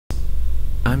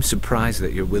I'm surprised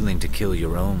that you're willing to kill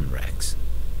your own, Rex.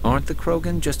 Aren't the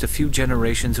Krogan just a few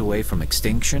generations away from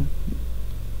extinction?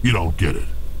 You don't get it.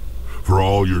 For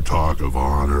all your talk of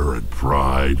honor and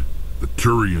pride, the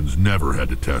Turians never had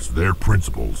to test their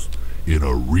principles in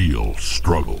a real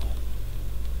struggle.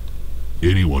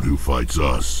 Anyone who fights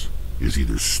us is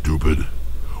either stupid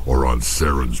or on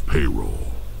Saren's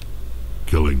payroll.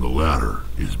 Killing the latter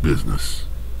is business.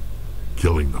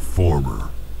 Killing the former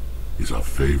is a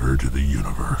favor to the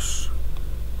universe.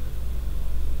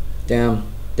 Damn,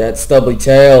 that stubbly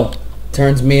tail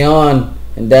turns me on,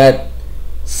 and that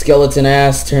skeleton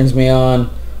ass turns me on,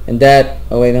 and that...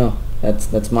 Oh wait, no.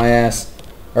 That's my ass.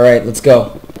 Alright, let's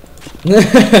go.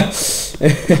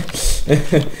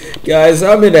 Guys,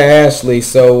 I'm into Ashley,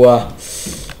 so,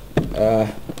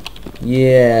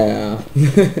 yeah.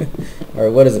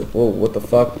 Alright, what is it? Whoa, what the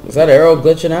fuck? Is that arrow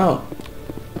glitching out?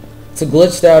 It's a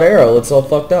glitched out arrow. It's all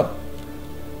fucked up.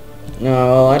 No,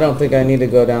 well, I don't think I need to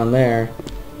go down there.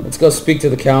 Let's go speak to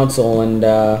the council and,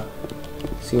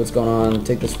 see what's going on.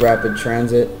 Take this rapid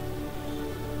transit.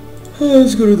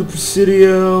 Let's go to the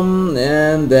Presidium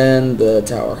and then the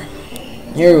tower.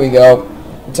 Here we go.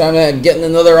 Time to get in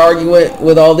another argument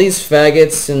with all these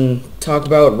faggots and talk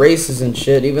about races and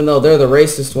shit, even though they're the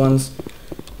racist ones.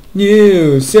 No,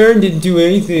 Saren didn't do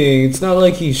anything. It's not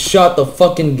like he shot the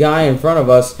fucking guy in front of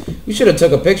us. We should have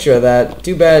took a picture of that.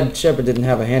 Too bad Shepard didn't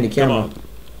have a handy camera. Come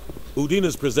on.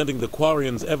 Udina's presenting the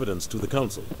Quarians' evidence to the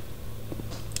council.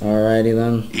 Alrighty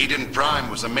then. Eden Prime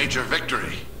was a major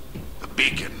victory. The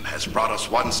beacon has brought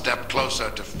us one step closer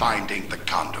to finding the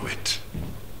conduit.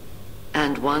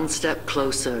 And one step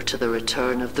closer to the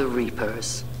return of the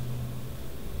Reapers.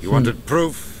 You wanted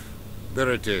proof?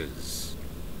 There it is.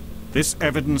 This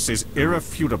evidence is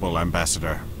irrefutable,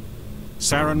 Ambassador.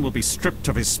 Saren will be stripped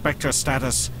of his Spectre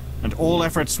status, and all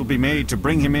efforts will be made to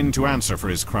bring him in to answer for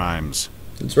his crimes.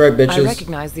 That's right, bitches. I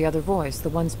recognize the other voice, the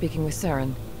one speaking with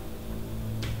Saren.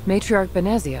 Matriarch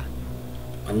Benezia.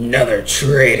 Another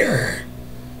traitor.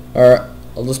 Alright,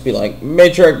 I'll just be like,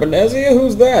 Matriarch Benezia?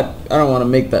 Who's that? I don't want to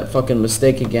make that fucking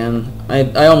mistake again.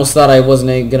 I almost thought I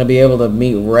wasn't gonna be able to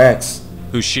meet Rex.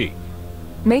 Who's she?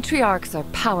 Matriarchs are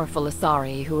powerful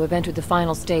Asari who have entered the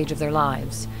final stage of their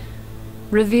lives.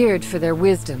 Revered for their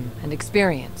wisdom and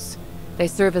experience, they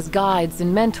serve as guides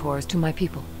and mentors to my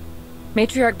people.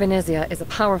 Matriarch Benezia is a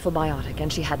powerful biotic,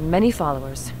 and she had many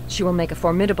followers. She will make a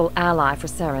formidable ally for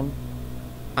Saren.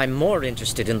 I'm more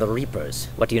interested in the Reapers.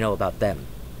 What do you know about them?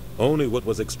 Only what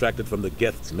was extracted from the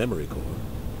geth's memory core.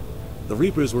 The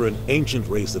Reapers were an ancient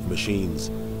race of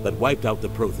machines that wiped out the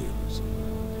Protheans.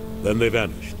 Then they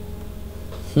vanished.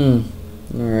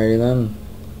 Alrighty then.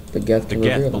 The geth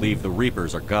believe the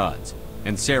Reapers are gods,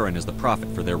 and Saren is the prophet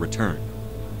for their return.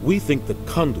 We think the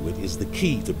conduit is the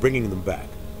key to bringing them back.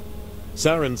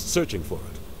 Saren's searching for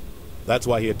it. That's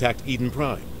why he attacked Eden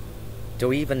Prime. Do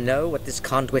we even know what this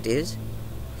conduit is?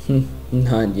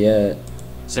 Not yet.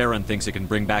 Saren thinks it can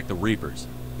bring back the Reapers.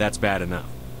 That's bad enough.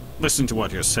 Listen to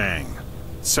what you're saying.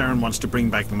 Saren wants to bring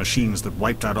back the machines that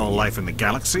wiped out all life in the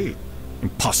galaxy?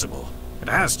 Impossible. It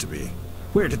has to be.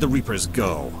 Where did the Reapers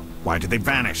go? Why did they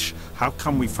vanish? How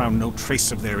come we found no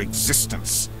trace of their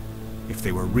existence? If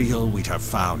they were real, we'd have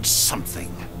found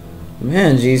something.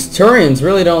 Man, geez, Turians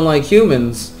really don't like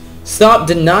humans. Stop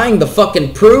denying the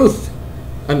fucking proof.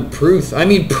 I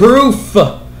mean proof!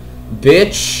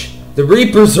 Bitch! The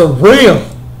Reapers are real!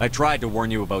 I tried to warn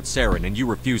you about Saren, and you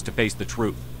refused to face the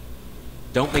truth.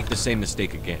 Don't make the same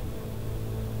mistake again.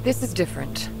 This is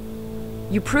different.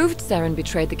 You proved Saren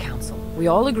betrayed the Council. We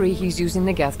all agree he's using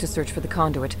the geth to search for the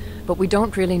conduit, but we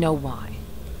don't really know why.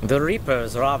 The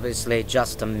Reapers are obviously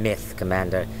just a myth,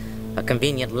 Commander. A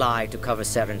convenient lie to cover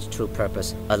Saren's true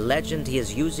purpose. A legend he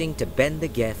is using to bend the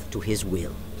geth to his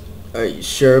will. Are you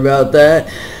sure about that?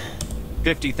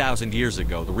 50,000 years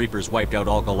ago, the Reapers wiped out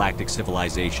all galactic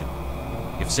civilization.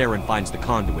 If Saren finds the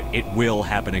conduit, it will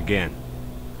happen again.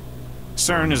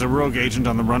 Saren is a rogue agent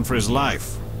on the run for his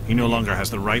life. He no longer has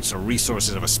the rights or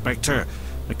resources of a Spectre.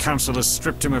 The Council has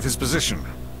stripped him of his position.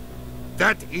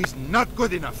 That is not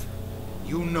good enough.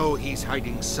 You know he's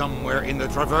hiding somewhere in the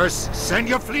Traverse. Send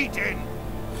your fleet in!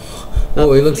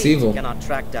 Oh, he looks evil. Cannot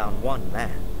track down one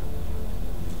man.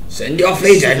 Send your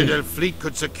fleet in! Citadel fleet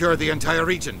could secure the entire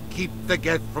region. Keep the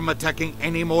geth from attacking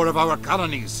any more of our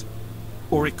colonies.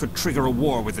 Or it could trigger a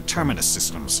war with the Terminus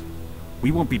systems.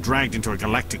 We won't be dragged into a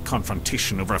galactic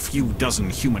confrontation over a few dozen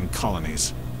human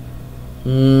colonies.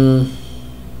 So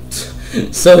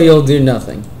you'll do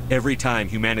nothing. Every time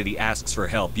humanity asks for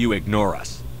help, you ignore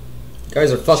us.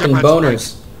 Guys are fucking Shepard's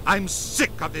boners. right. I'm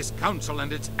sick of this council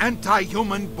and its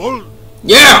anti-human bull.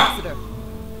 Yeah!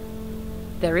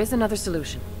 There is another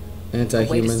solution. A way to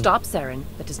Anti-human. stop Saren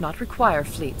that does not require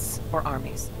fleets or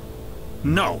armies.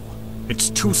 No, it's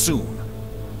too soon.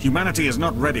 Humanity is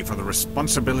not ready for the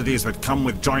responsibilities that come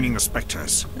with joining the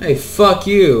Spectres. Hey, fuck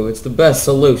you. It's the best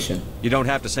solution. You don't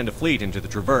have to send a fleet into the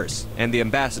Traverse, and the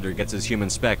ambassador gets his human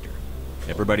Spectre.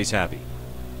 Everybody's happy.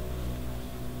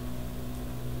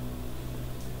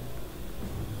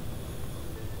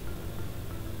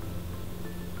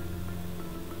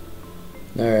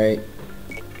 Alright.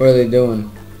 What are they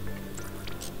doing?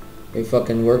 They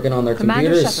fucking working on their Commander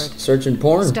computers? Shepard, Searching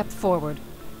porn? Step forward.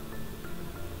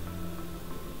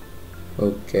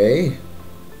 Okay.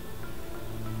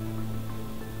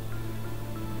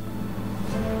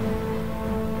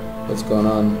 What's going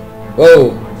on?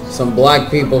 Whoa! Some black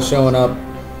people showing up.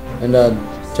 And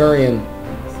Turian.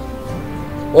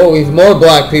 Whoa, we've more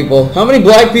black people. How many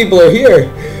black people are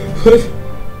here?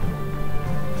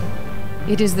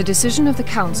 It is the decision of the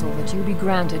Council that you be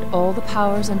granted all the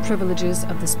powers and privileges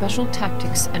of the Special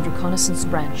Tactics and Reconnaissance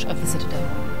Branch of the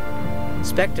Citadel.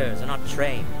 Spectres are not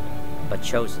trained, but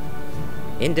chosen.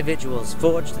 Individuals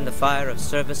forged in the fire of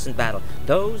service and battle.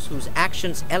 Those whose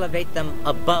actions elevate them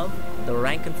above the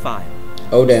rank and file.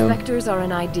 Oh, damn. Spectres are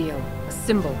an ideal, a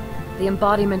symbol, the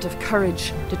embodiment of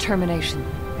courage, determination,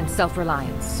 and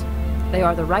self-reliance. They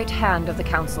are the right hand of the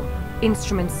Council,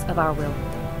 instruments of our will.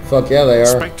 Fuck yeah, they are.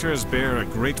 Spectres bear a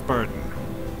great burden.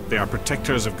 They are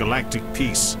protectors of galactic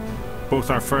peace, both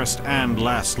our first and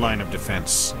last line of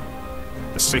defense.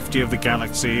 The safety of the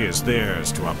galaxy is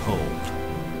theirs to uphold.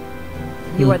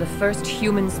 You are the first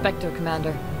human Spectre,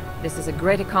 Commander. This is a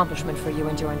great accomplishment for you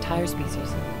and your entire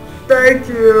species. Thank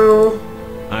you.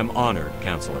 I'm honored,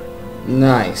 Counselor.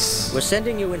 Nice. We're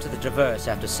sending you into the Traverse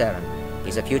after Saren.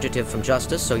 He's a fugitive from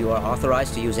justice, so you are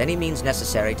authorized to use any means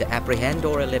necessary to apprehend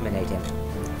or eliminate him.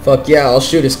 Fuck yeah, I'll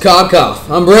shoot his cock off.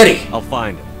 I'm ready. I'll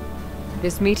find him.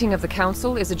 This meeting of the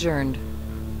Council is adjourned.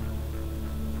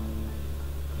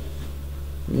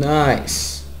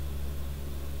 Nice.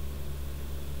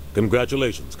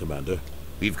 Congratulations, Commander.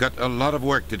 We've got a lot of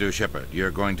work to do, Shepard. You're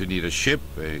going to need a ship,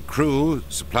 a crew,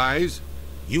 supplies.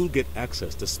 You'll get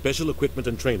access to special equipment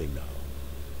and training now.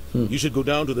 You should go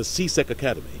down to the C-Sec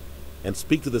Academy and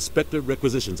speak to the Spectre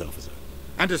Requisitions Officer.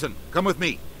 Anderson, come with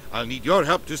me. I'll need your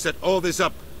help to set all this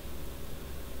up.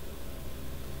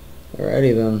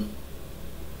 Alrighty then.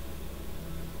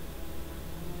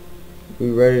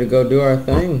 We ready to go do our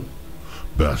thing?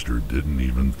 Bastard didn't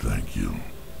even thank you.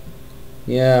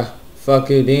 Yeah, fuck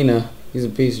Udina. He's a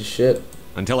piece of shit.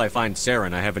 Until I find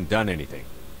Saren, I haven't done anything.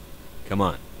 Come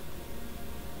on.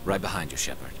 Right behind you,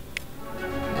 Shepard.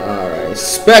 Alright,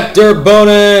 Spectre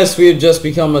bonus! We've just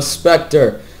become a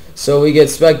Spectre. So we get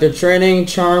Spectre training,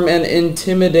 charm, and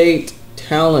intimidate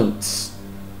talents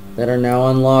that are now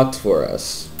unlocked for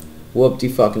us.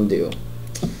 Whoop-de-fucking-do.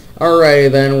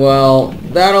 Alrighty then, well,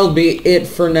 that'll be it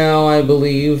for now, I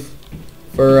believe,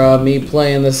 for me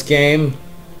playing this game.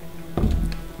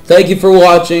 Thank you for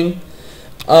watching.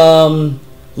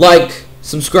 Like,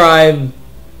 subscribe,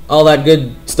 all that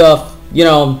good stuff, you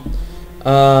know.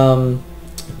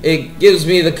 It gives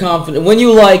me the confidence, when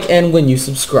you like and when you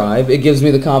subscribe, it gives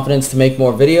me the confidence to make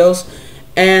more videos,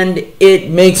 and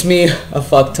it makes me a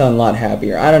fuck ton lot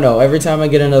happier. I don't know, every time I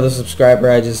get another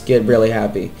subscriber, I just get really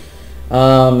happy,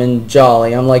 and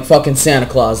jolly. I'm like fucking Santa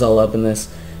Claus all up in this.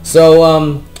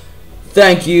 So,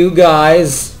 thank you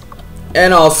guys,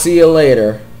 and I'll see you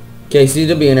later.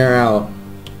 CaseyDaBeaner out.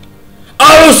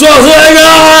 Arnold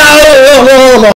Schwarzenegger!